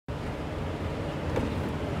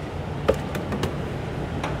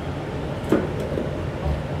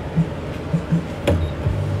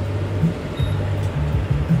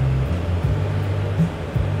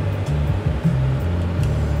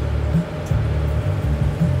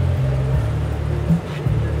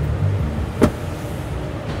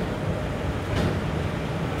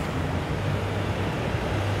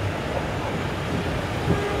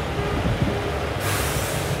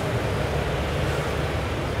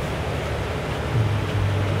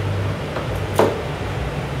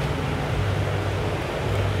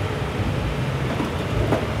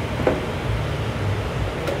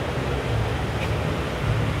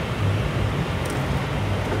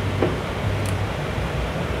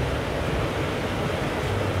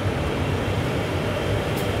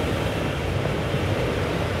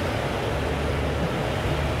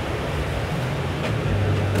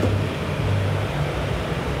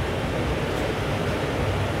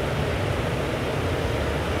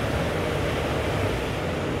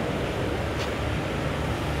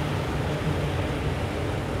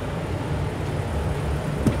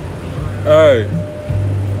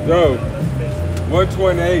No,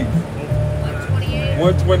 128. 128.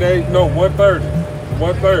 128, no, 130.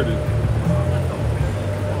 130.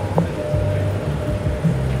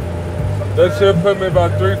 That should put me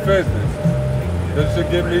about 350. That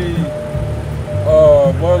should give me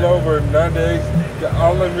well over 98.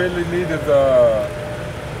 All I really need is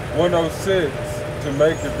 106 to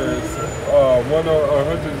make it this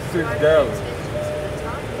 106 gallons.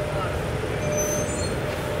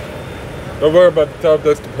 Don't worry about the top,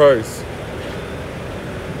 that's the price.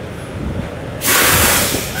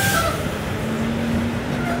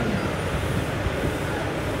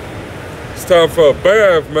 It's time for a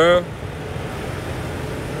bath, man.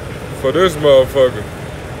 For this motherfucker.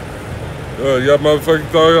 Y'all motherfuckers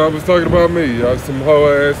thought I was talking about me. Y'all some hoe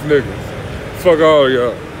ass niggas. Fuck all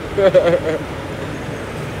y'all.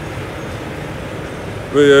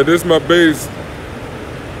 But yeah, this is my base.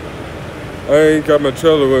 I ain't got my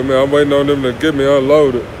trailer with me. I'm waiting on them to get me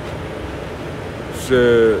unloaded.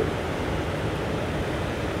 Shit.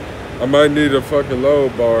 I might need a fucking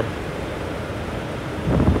load bar.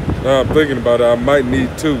 Now I'm thinking about it, I might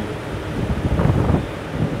need two.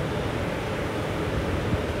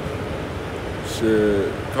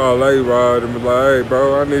 Shit. Call A-Rod and be like, hey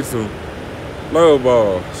bro, I need some load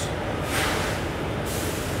bars.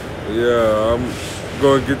 Yeah, I'm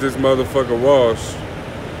going to get this motherfucker washed.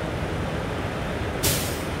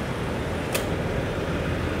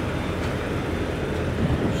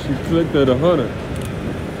 She clicked at 100.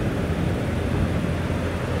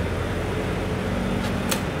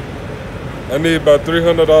 I need about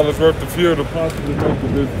 $300 worth of fuel to possibly make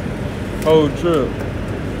it this whole trip.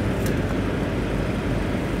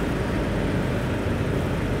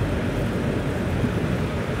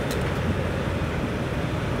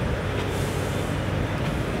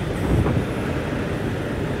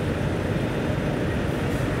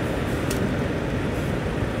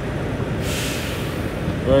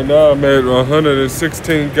 Right now I'm at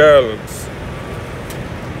 116 gallons.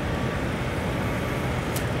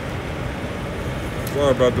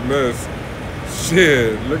 Sorry about the mess.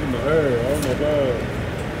 Shit, look at my hair. Oh my god.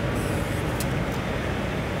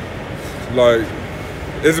 Like,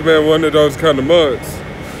 it's been one of those kind of months.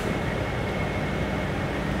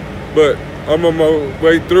 But I'm on my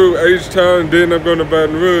way through H-Town, then I'm going to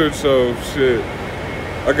Baton Rouge, so shit.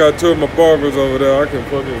 I got two of my barbers over there. I can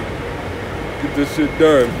fucking get this shit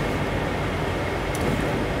done.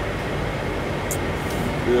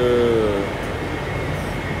 Yeah.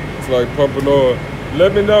 It's like pumping oil.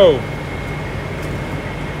 Let me know.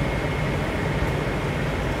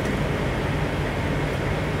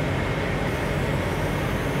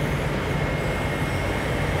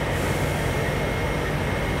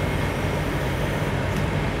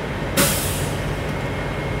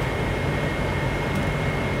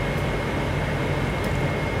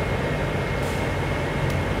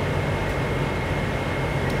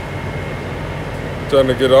 Trying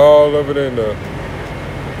to get all of it in there.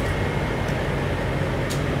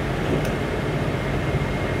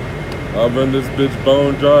 I'll run this bitch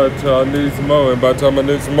bone dry until I need some more. And by the time I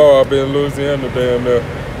need some more, I'll be in Louisiana damn near.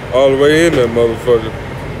 All the way in there, motherfucker.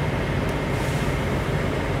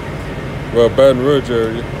 Well, Baton Rouge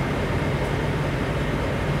area.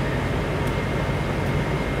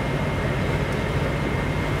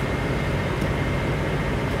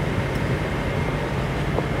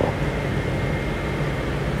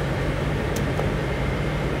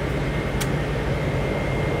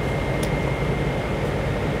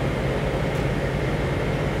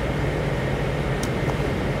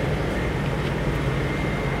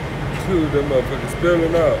 That motherfucker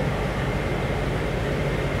spilling out.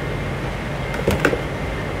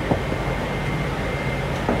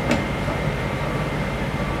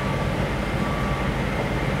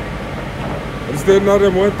 It's still not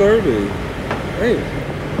at 130. Damn.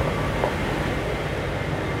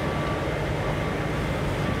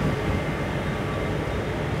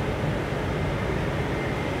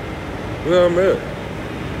 Where I'm at?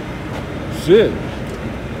 Shit.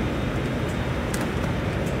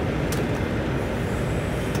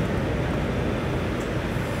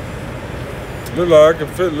 Look like I can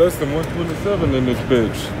fit less than 127 in this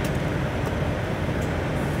bitch.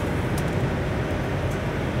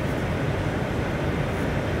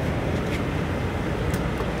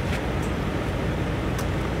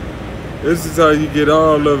 This is how you get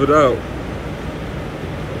all of it out.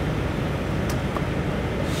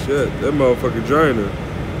 Shit, that motherfucker draining.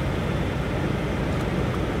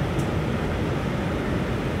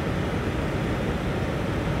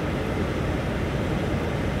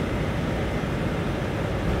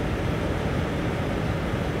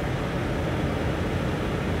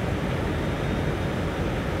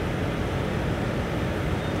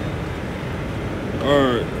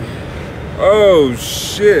 Alright. Oh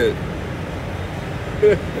shit.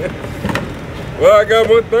 Well, I got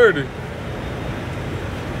 130.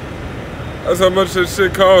 That's how much that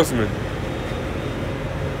shit cost me.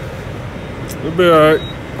 It'll be alright.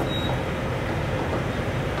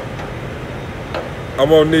 I'm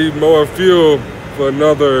gonna need more fuel for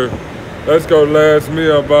another. That's gonna last me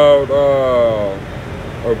about,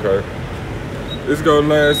 okay. It's gonna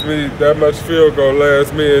last me, that much fuel gonna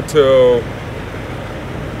last me until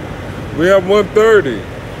we have 130.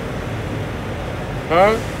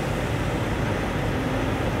 Huh?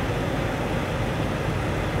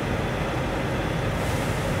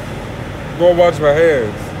 Go watch my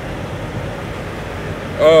hands.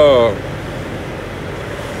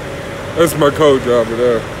 That's my coach over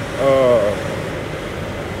there.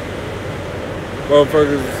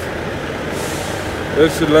 Motherfuckers,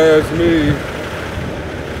 that should last me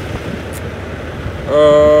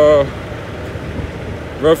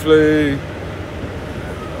roughly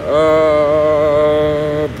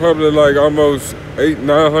probably like almost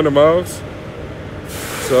 800-900 miles.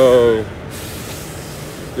 So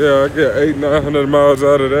yeah, I get 800-900 miles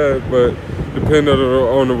out of that, but depending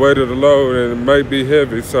on the weight of the load, and it might be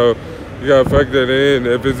heavy, so you gotta factor that in.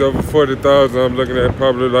 If it's over 40,000, I'm looking at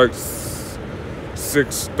probably like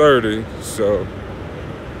 630. So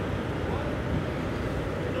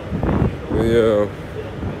yeah.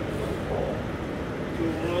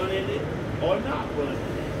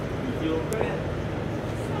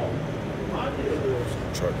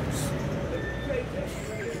 Truckers.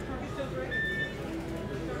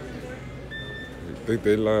 You think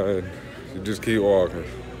they lying? You just keep walking.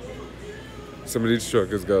 Some of these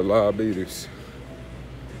truckers got diabetes.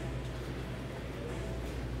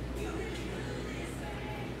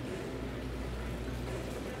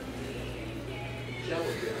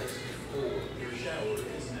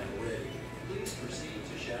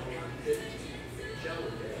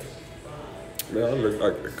 Man, I look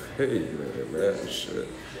like a caveman, man. Shit.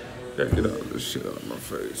 Gotta get all this shit out of my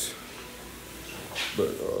face.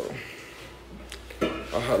 But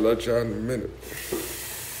I'll holler at y'all in a minute.